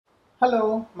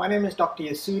Hello, my name is Dr.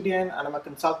 Yesudian and I'm a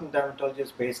consultant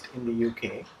dermatologist based in the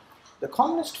UK. The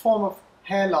commonest form of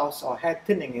hair loss or hair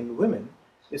thinning in women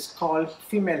is called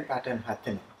female pattern hair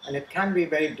thinning, and it can be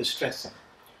very distressing.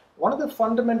 One of the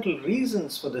fundamental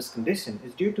reasons for this condition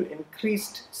is due to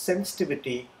increased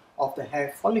sensitivity of the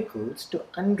hair follicles to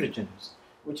androgens,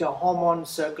 which are hormones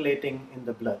circulating in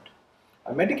the blood.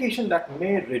 A medication that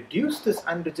may reduce this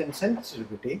androgen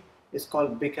sensitivity is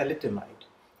called bicalutamide.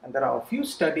 And there are a few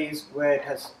studies where it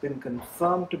has been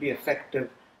confirmed to be effective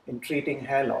in treating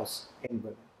hair loss in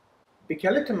women.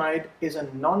 Bicalutamide is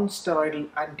a non-steroidal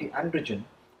anti-androgen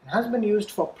and has been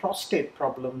used for prostate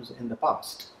problems in the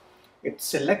past. It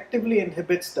selectively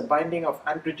inhibits the binding of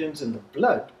androgens in the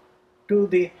blood to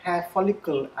the hair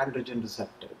follicle androgen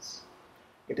receptors.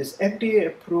 It is FDA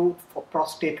approved for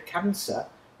prostate cancer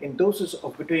in doses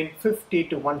of between 50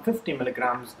 to 150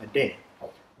 milligrams a day.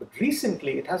 But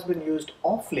recently it has been used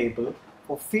off-label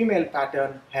for female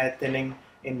pattern hair thinning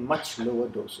in much lower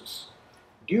doses.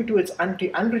 Due to its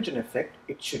anti-androgen effect,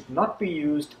 it should not be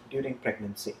used during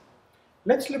pregnancy.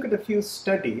 Let's look at a few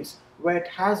studies where it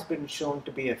has been shown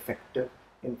to be effective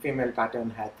in female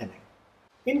pattern hair thinning.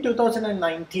 In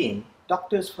 2019,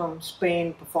 doctors from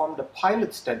Spain performed a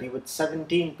pilot study with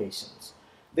 17 patients.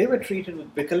 They were treated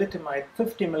with bicalutamide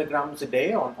 50 milligrams a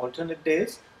day on alternate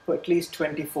days for at least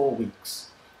 24 weeks.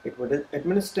 It was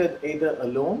administered either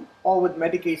alone or with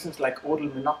medications like oral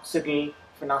minoxidil,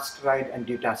 finasteride and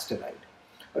dutasteride.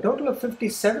 A total of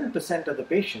 57% of the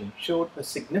patients showed a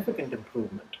significant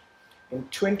improvement. In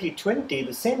 2020,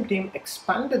 the same team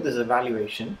expanded this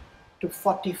evaluation to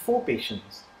 44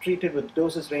 patients treated with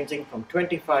doses ranging from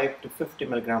 25 to 50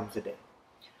 milligrams a day.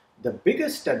 The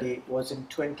biggest study was in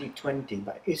 2020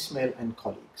 by Ismail and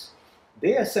colleagues.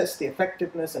 They assessed the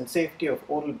effectiveness and safety of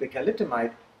oral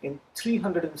bicalutamide in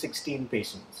 316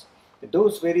 patients. The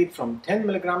dose varied from 10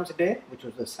 milligrams a day, which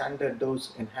was the standard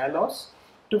dose in hair loss,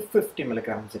 to 50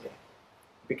 milligrams a day.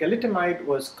 Bicalutamide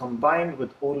was combined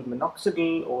with oral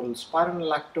minoxidil, oral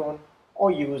spironolactone, or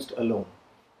used alone.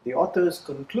 The authors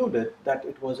concluded that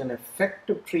it was an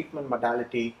effective treatment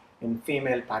modality in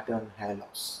female pattern hair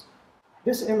loss.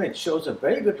 This image shows a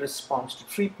very good response to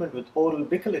treatment with oral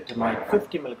bicalutamide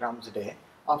 50 milligrams a day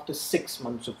after 6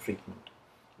 months of treatment.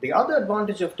 The other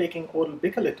advantage of taking oral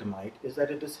bicalutamide is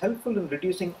that it is helpful in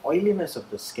reducing oiliness of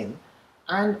the skin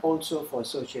and also for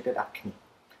associated acne.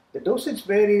 The dosage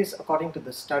varies according to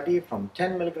the study from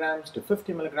 10 milligrams to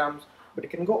 50 milligrams, but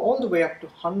it can go all the way up to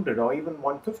 100 or even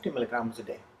 150 milligrams a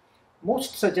day.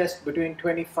 Most suggest between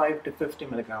 25 to 50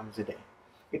 milligrams a day.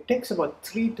 It takes about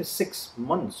 3 to 6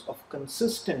 months of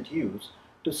consistent use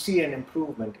to see an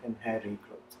improvement in hair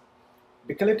regrowth.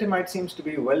 Bicalutamide seems to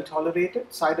be well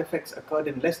tolerated. Side effects occurred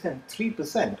in less than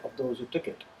 3% of those who took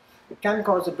it. It can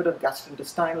cause a bit of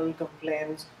gastrointestinal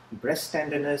complaints, breast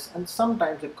tenderness, and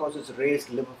sometimes it causes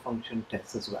raised liver function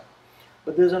tests as well.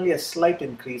 But there's only a slight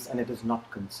increase and it is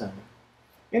not concerning.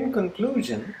 In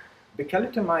conclusion,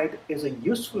 bicalutamide is a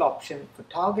useful option for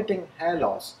targeting hair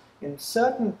loss in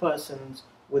certain persons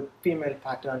with female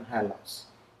pattern hair loss,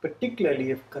 particularly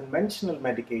if conventional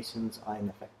medications are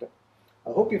ineffective. I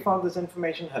hope you found this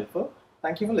information helpful.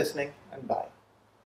 Thank you for listening and bye.